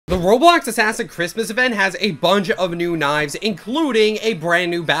The Roblox Assassin Christmas event has a bunch of new knives, including a brand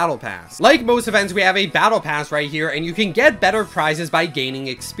new battle pass. Like most events, we have a battle pass right here, and you can get better prizes by gaining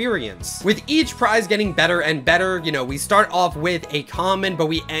experience. With each prize getting better and better, you know, we start off with a common, but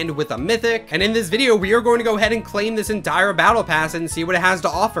we end with a mythic. And in this video, we are going to go ahead and claim this entire battle pass and see what it has to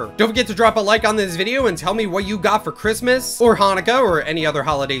offer. Don't forget to drop a like on this video and tell me what you got for Christmas or Hanukkah or any other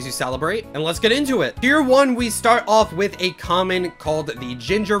holidays you celebrate. And let's get into it. Tier 1, we start off with a common called the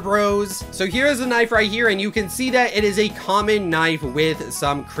Ginger Bros. So here's a knife right here, and you can see that it is a common knife with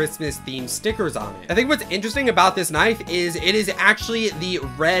some Christmas themed stickers on it. I think what's interesting about this knife is it is actually the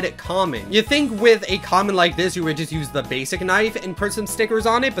red common. You think with a common like this, you would just use the basic knife and put some stickers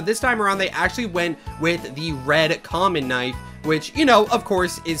on it, but this time around they actually went with the red common knife, which, you know, of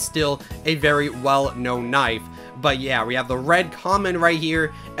course is still a very well-known knife. But yeah, we have the red common right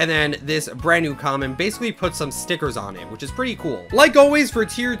here, and then this brand new common basically puts some stickers on it, which is pretty cool. Like always, for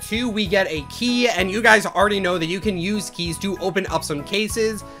tier 2, we get a key, and you guys already know that you can use keys to open up some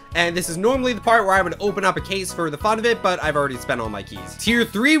cases. And this is normally the part where I would open up a case for the fun of it, but I've already spent all my keys. Tier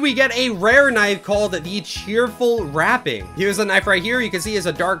 3, we get a rare knife called the Cheerful Wrapping. Here's a knife right here. You can see it's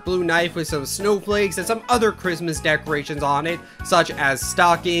a dark blue knife with some snowflakes and some other Christmas decorations on it, such as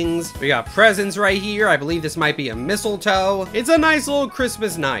stockings. We got presents right here. I believe this might be a mistletoe. It's a nice little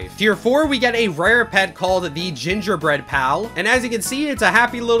Christmas knife. Tier 4, we get a rare pet called the Gingerbread Pal. And as you can see, it's a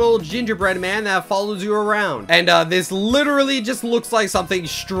happy little gingerbread man that follows you around. And this literally just looks like something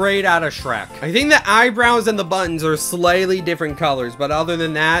straight out of Shrek. I think the eyebrows and the buttons are slightly different colors, but other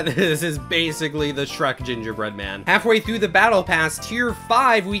than that, this is basically the Shrek gingerbread man. Halfway through the battle pass, tier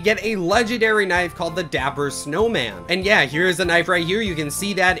 5, we get a legendary knife called the Dapper Snowman. And yeah, here's the knife right here. You can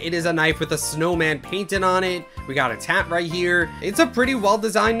see that it is a knife with a snowman painted on it. We got a tap right here. It's a pretty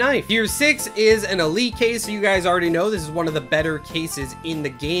well-designed knife. Tier 6 is an elite case, so you guys already know this is one of the better cases in the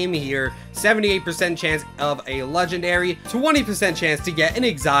game here. 78% chance of a legendary, 20% chance to get an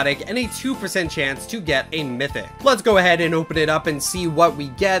exotic, and a 2% chance to get a mythic. Let's go ahead and open it up and see what we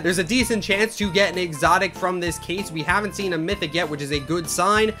get. There's a decent chance to get an exotic from this case. We haven't seen a mythic yet, which is a good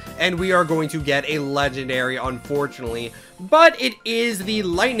sign, and we are going to get a legendary, unfortunately. But it is the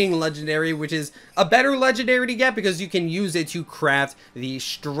lightning legendary, which is a better legendary to get because you can use it to craft the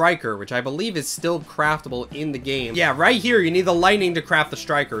striker, which I believe is still craftable in the game. Yeah, right here, you need the lightning to craft the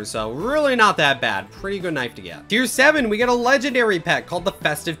striker, so really not that bad. Pretty good knife to get. Tier 7, we get a legendary pet called the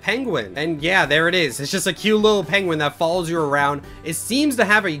Festive Penguin. And yeah, there it is. It's just a cute little penguin that follows you around. It seems to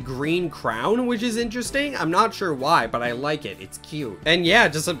have a green crown, which is interesting. I'm not sure why, but I like it. It's cute. And yeah,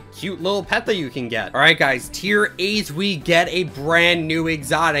 just a cute little pet that you can get. All right, guys, tier 8, we get a brand new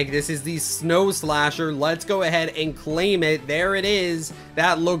exotic. This is the Snow Slasher. Let's go ahead and claim it. There it is.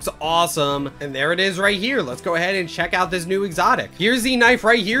 That looks awesome. And there it is right here. Let's go ahead and check out this new exotic. Here's the knife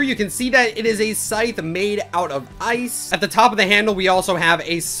right here. You can see that it is a scythe made out of ice. At the top of the handle, we also have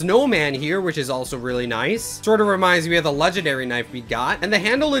a snowman here, which is also really nice. Sort of reminds me of the legendary knife we got. And the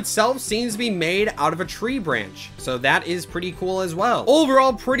handle itself seems to be made out of a tree branch. So that is pretty cool as well.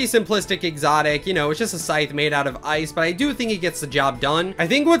 Overall, pretty simplistic exotic. You know, it's just a scythe made out of ice, but I do think it gets the job done. I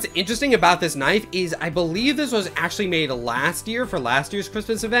think what's interesting about this knife is I believe this was actually made last year for last year's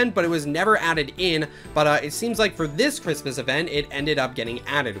Christmas event, but it was never added in. But it seems like for this Christmas event, it ended up getting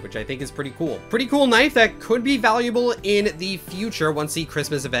added, which I think is pretty cool. Pretty cool knife that could be valuable in the future once the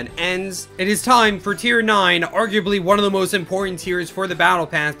Christmas event ends. It is time for tier 9, arguably one of the most important tiers for the battle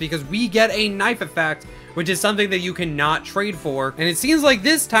pass, because we get a knife effect, which is something that you cannot trade for. And it seems like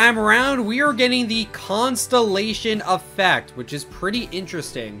this time around, we are getting the Constellation effect, which is pretty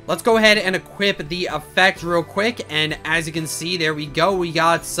interesting. Let's go ahead and equip the effect real quick. And as you can see, there we go. We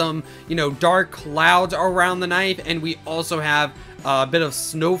got some, you know, dark clouds around the knife. And we also have a bit of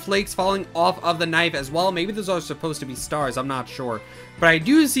snowflakes falling off of the knife as well. Maybe those are supposed to be stars. I'm not sure. But I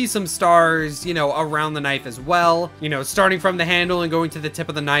do see some stars, you know, around the knife as well. You know, starting from the handle and going to the tip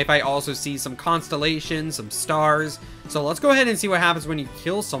of the knife, I also see some constellations, some stars. So let's go ahead and see what happens when you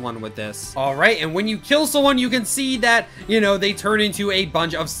kill someone with this. All right, and when you kill someone, you can see that, you know, they turn into a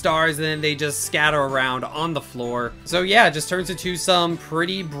bunch of stars and then they just scatter around on the floor. So yeah, it just turns into some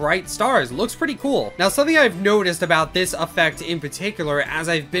pretty bright stars. Looks pretty cool. Now, something I've noticed about this effect in particular as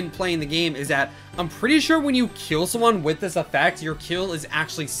I've been playing the game is that I'm pretty sure when you kill someone with this effect, your kill is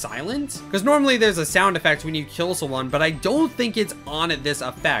actually silent. Because normally there's a sound effect when you kill someone, but I don't think it's on this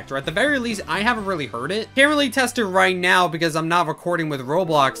effect. Or at the very least, I haven't really heard it. Can't really test it right now because I'm not recording with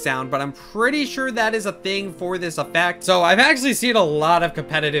Roblox sound, but I'm pretty sure that is a thing for this effect. So I've actually seen a lot of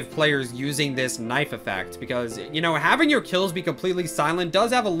competitive players using this knife effect because, you know, having your kills be completely silent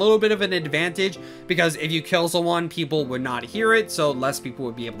does have a little bit of an advantage because if you kill someone, people would not hear it. it, so less people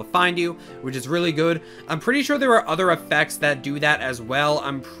would be able to find you, which is really good. I'm pretty sure there are other effects that do that as well.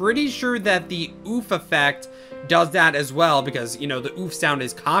 I'm pretty sure that the oof effect does that as well, because, you know, the oof sound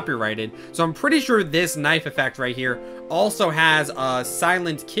is copyrighted. So I'm pretty sure this knife effect right here also has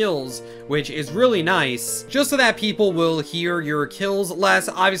silent kills, which is really nice, just so that people will hear your kills less.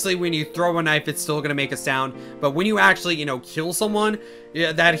 Obviously, when you throw a knife, it's still gonna make a sound, but when you actually, you know, kill someone,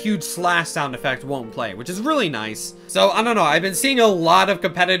 yeah, that huge slash sound effect won't play, which is really nice. So, I don't know, I've been seeing a lot of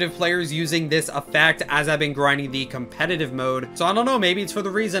competitive players using this effect as I've been grinding the competitive mode. So, I don't know, maybe it's for the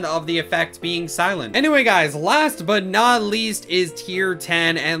reason of the effect being silent. Anyway, guys, last but not least is Tier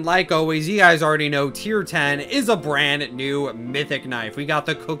 10, and like always, you guys already know Tier 10 is a brand new mythic knife. We got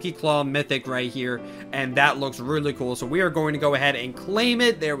the Cookie Claw mythic right here, and that looks really cool. So, we are going to go ahead and claim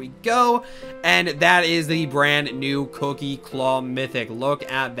it. There we go. And that is the brand new Cookie Claw mythic.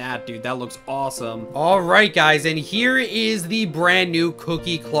 Look at that, dude. That looks awesome. All right, guys, and here is the brand new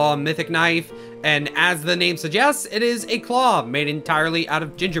Cookie Claw mythic knife. And as the name suggests, it is a claw made entirely out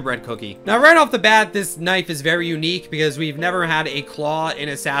of gingerbread cookie. Now, right off the bat, this knife is very unique because we've never had a claw in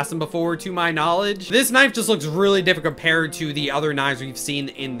Assassin before, to my knowledge. This knife just looks really different compared to the other knives we've seen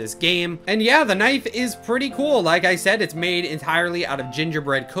in this game. And yeah, the knife is pretty cool. Like I said, it's made entirely out of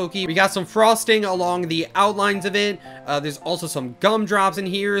gingerbread cookie. We got some frosting along the outlines of it. There's also some gumdrops in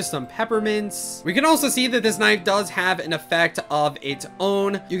here, some peppermints. We can also see that this knife does have an effect of its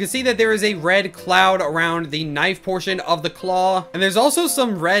own. You can see that there is a red cloud around the knife portion of the claw, and there's also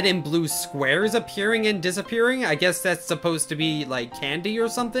some red and blue squares appearing and disappearing. I guess that's supposed to be like candy or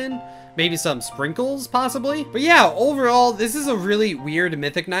something. Maybe some sprinkles, possibly. But yeah, overall, this is a really weird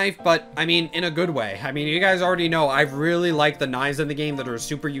mythic knife, but I mean, in a good way. I mean, you guys already know I really like the knives in the game that are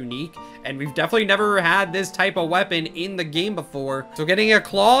super unique, and we've definitely never had this type of weapon in the game before. So getting a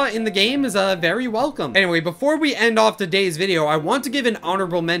claw in the game is very welcome. Anyway, before we end off today's video, I want to give an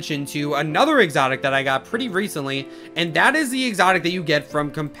honorable mention to another exotic that I got pretty recently, and that is the exotic that you get from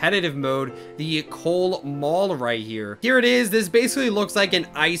competitive mode, the Coal Maul right here. Here it is. This basically looks like an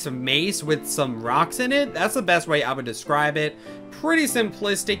ice mace with some rocks in it. That's the best way I would describe it. Pretty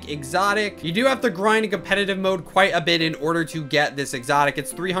simplistic exotic. You do have to grind in competitive mode quite a bit in order to get this exotic.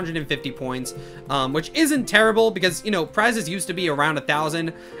 It's 350 points, which isn't terrible because, you know, prizes used to be around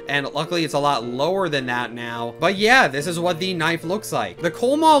 1,000, and luckily it's a lot lower than that now. But yeah, this is what the knife looks like. The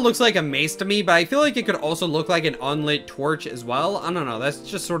Coal Maul looks like a mace to me, but I feel like it could also look like an unlit torch as well. I don't know. That's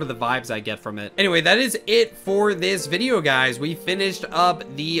just sort of the vibes I get from it. Anyway, that is it for this video, guys. We finished up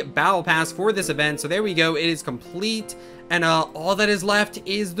the battle pass for this event, so there we go. It is complete. And all that is left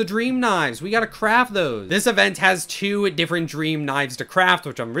is the dream knives. We gotta craft those. This event has 2 different dream knives to craft,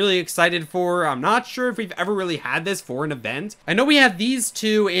 which I'm really excited for. I'm not sure if we've ever really had this for an event. I know we had these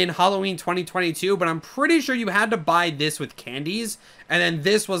 2 in Halloween 2022, but I'm pretty sure you had to buy this with candies. And then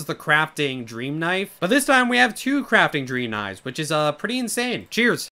this was the crafting dream knife. But this time we have 2 crafting dream knives, which is pretty insane. Cheers.